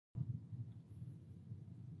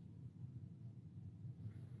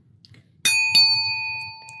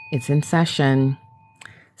It's in session.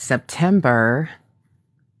 September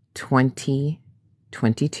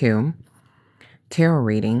 2022. Tarot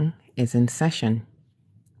reading is in session.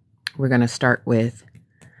 We're going to start with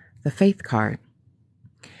the faith card.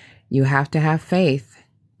 You have to have faith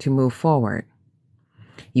to move forward.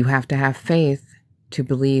 You have to have faith to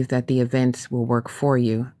believe that the events will work for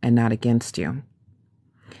you and not against you.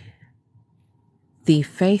 The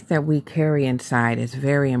faith that we carry inside is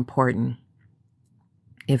very important.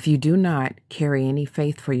 If you do not carry any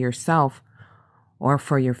faith for yourself or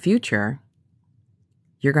for your future,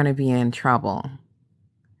 you're going to be in trouble.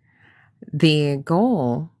 The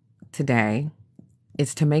goal today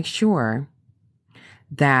is to make sure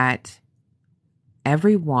that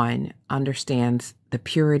everyone understands the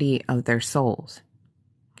purity of their souls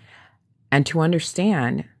and to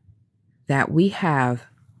understand that we have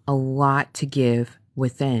a lot to give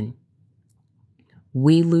within.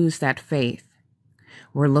 We lose that faith.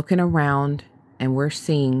 We're looking around and we're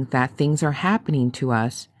seeing that things are happening to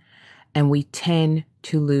us, and we tend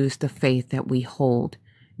to lose the faith that we hold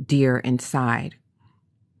dear inside.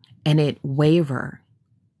 And it waver,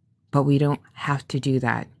 but we don't have to do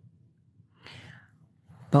that.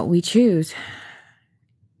 But we choose.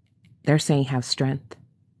 They're saying have strength.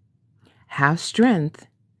 Have strength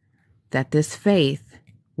that this faith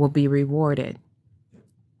will be rewarded.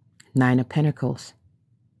 9 of Pentacles.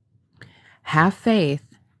 Have faith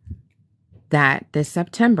that this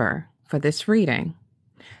September, for this reading,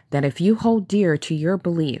 that if you hold dear to your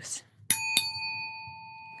beliefs,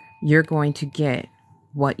 you're going to get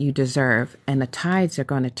what you deserve, and the tides are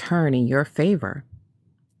going to turn in your favor.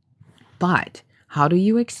 But how do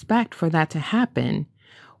you expect for that to happen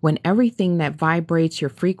when everything that vibrates your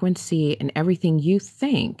frequency and everything you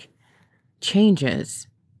think changes,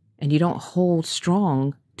 and you don't hold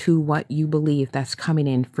strong to what you believe that's coming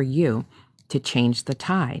in for you to change the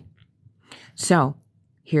tide? So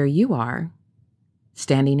here you are,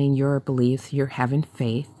 standing in your beliefs. You're having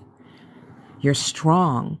faith. You're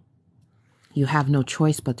strong. You have no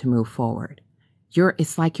choice but to move forward.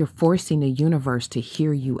 It's like you're forcing the universe to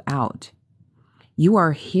hear you out. You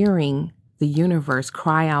are hearing the universe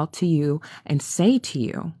cry out to you and say to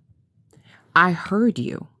you, I heard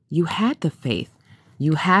you. You had the faith.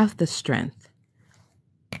 You have the strength.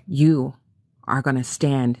 You are going to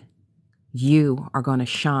stand. You are going to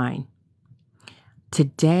shine.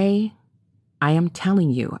 Today, I am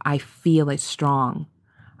telling you, I feel it strong.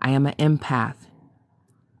 I am an empath.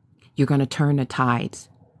 You're going to turn the tides.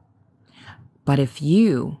 But if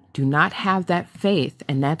you do not have that faith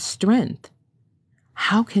and that strength,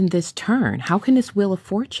 how can this turn? How can this wheel of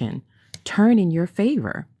fortune turn in your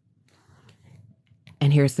favor?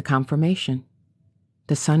 And here's the confirmation.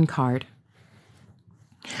 The Sun card.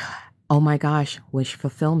 Oh my gosh, wish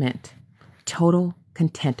fulfillment. Total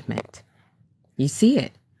contentment. You see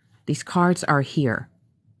it. These cards are here.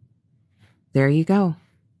 There you go.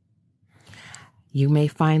 You may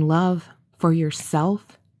find love for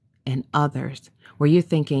yourself and others, where you're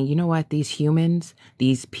thinking, you know what, these humans,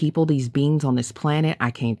 these people, these beings on this planet, I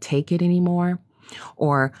can't take it anymore.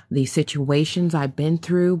 Or these situations I've been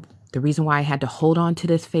through, the reason why I had to hold on to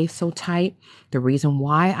this faith so tight, the reason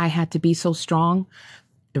why I had to be so strong,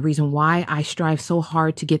 the reason why I strive so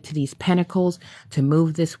hard to get to these pentacles, to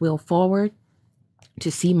move this wheel forward, to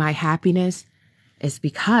see my happiness, is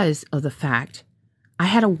because of the fact I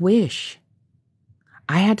had a wish.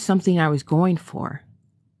 I had something I was going for.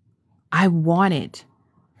 I wanted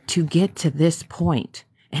to get to this point,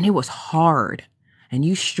 and it was hard, and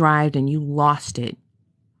you strived and you lost it,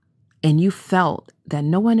 and you felt that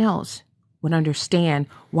no one else would understand.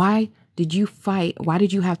 Why did you fight? Why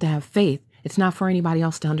did you have to have faith? It's not for anybody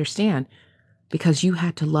else to understand, because you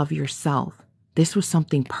had to love yourself. This was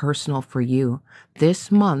something personal for you. This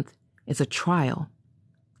month is a trial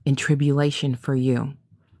and tribulation for you.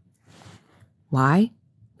 Why?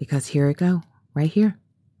 Because here it go, right here.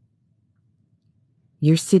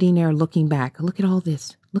 You're sitting there looking back. Look at all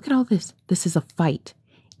this. Look at all this. This is a fight.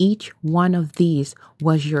 Each one of these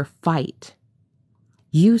was your fight.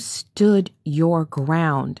 You stood your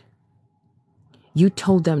ground. You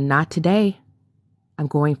told them, not today. I'm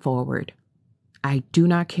going forward. I do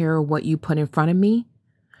not care what you put in front of me.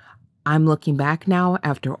 I'm looking back now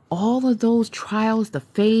after all of those trials, the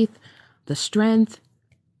faith, the strength.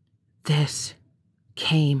 This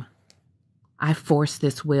came. I forced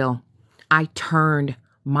this wheel. I turned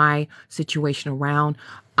my situation around.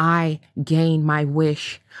 I gained my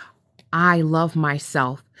wish. I love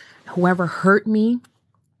myself. Whoever hurt me,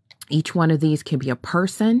 each one of these can be a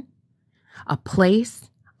person, a place,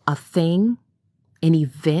 a thing, an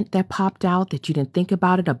event that popped out that you didn't think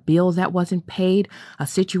about it, a bill that wasn't paid, a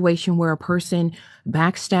situation where a person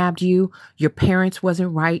backstabbed you, your parents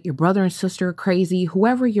wasn't right, your brother and sister are crazy,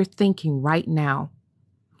 whoever you're thinking right now,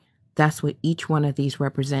 that's what each one of these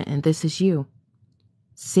represent. And this is you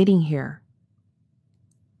sitting here.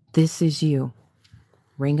 This is you.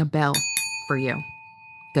 Ring a bell for you.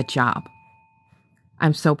 Good job.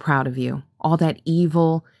 I'm so proud of you. All that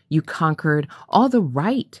evil you conquered, all the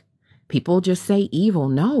right. People just say evil.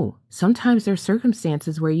 No, sometimes there's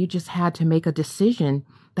circumstances where you just had to make a decision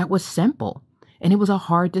that was simple, and it was a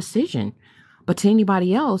hard decision. But to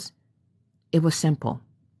anybody else, it was simple.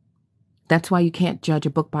 That's why you can't judge a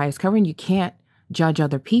book by its cover, and you can't judge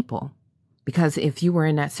other people, because if you were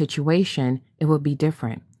in that situation, it would be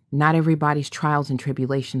different. Not everybody's trials and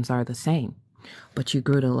tribulations are the same, but you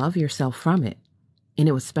grew to love yourself from it, and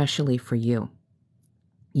it was specially for you.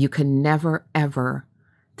 You can never, ever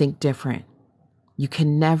think different. You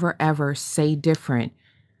can never, ever say different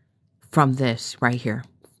from this right here.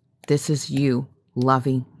 This is you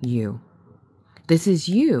loving you. This is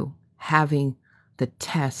you having the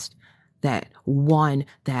test that won,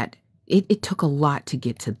 that it took a lot to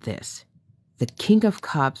get to this. The King of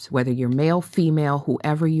Cups, whether you're male, female,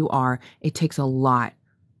 whoever you are, it takes a lot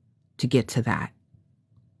to get to that.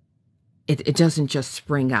 It doesn't just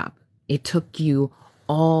spring up. It took you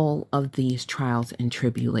all of these trials and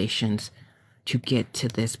tribulations to get to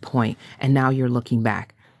this point. And now you're looking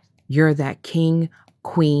back. You're that king,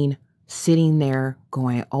 queen, sitting there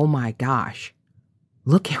going, oh my gosh,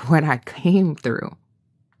 look at what I came through.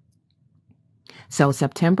 So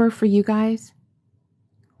September for you guys,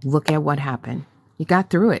 look at what happened. You got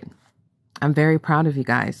through it. I'm very proud of you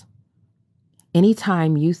guys.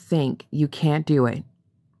 Anytime you think you can't do it,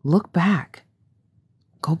 look back.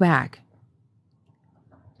 Go back.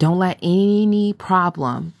 Don't let any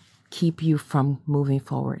problem keep you from moving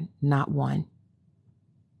forward. Not one.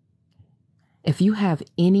 If you have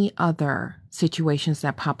any other situations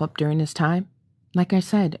that pop up during this time, like I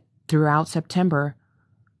said, throughout September,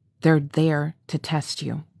 they're there to test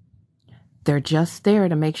you. They're just there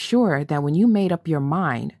to make sure that when you made up your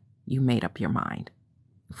mind, you made up your mind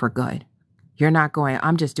for good. You're not going,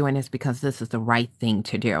 I'm just doing this because this is the right thing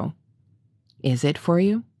to do. Is it for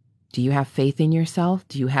you? Do you have faith in yourself?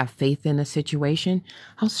 Do you have faith in the situation?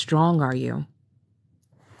 How strong are you?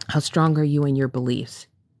 How strong are you in your beliefs?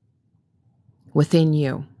 Within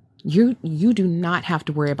you. You do not have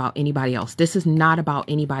to worry about anybody else. This is not about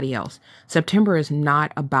anybody else. September is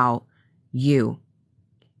not about you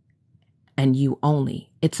and you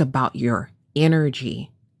only. It's about your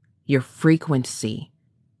energy, your frequency.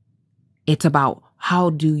 It's about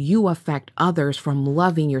how do you affect others from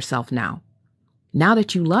loving yourself now. Now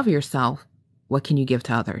that you love yourself, what can you give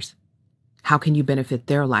to others? How can you benefit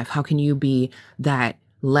their life? How can you be that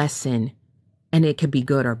lesson? And it could be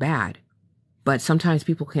good or bad. But sometimes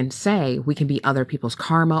people can say we can be other people's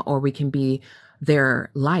karma or we can be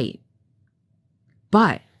their light.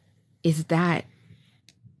 But is that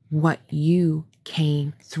what you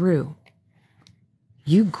came through?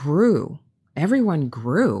 You grew. Everyone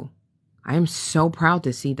grew. I am so proud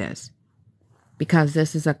to see this because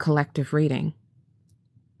this is a collective reading.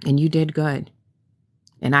 And you did good.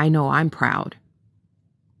 And I know I'm proud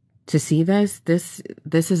to see this. This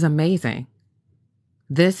is amazing.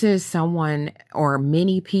 This is someone or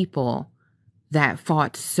many people that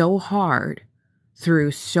fought so hard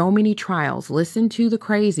through so many trials. Listen to the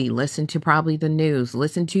crazy, listen to probably the news,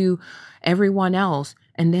 listen to everyone else,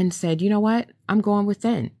 and then said, you know what? I'm going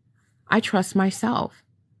within. I trust myself.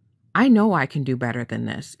 I know I can do better than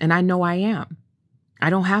this. And I know I am. I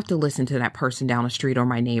don't have to listen to that person down the street or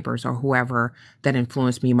my neighbors or whoever that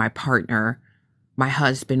influenced me, my partner, my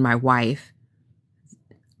husband, my wife.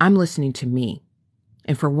 I'm listening to me.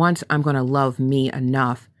 And for once, I'm going to love me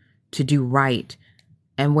enough to do right.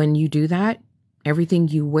 And when you do that, everything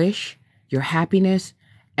you wish, your happiness,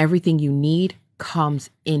 everything you need comes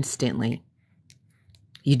instantly.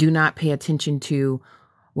 You do not pay attention to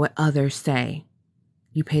what others say.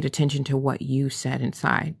 You paid attention to what you said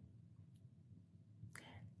inside.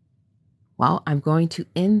 Well, I'm going to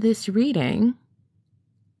end this reading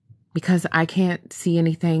because I can't see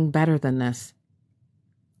anything better than this.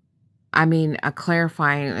 I mean, a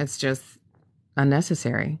clarifying, it's just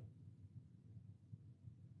unnecessary.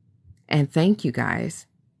 And thank you guys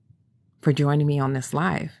for joining me on this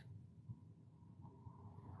live.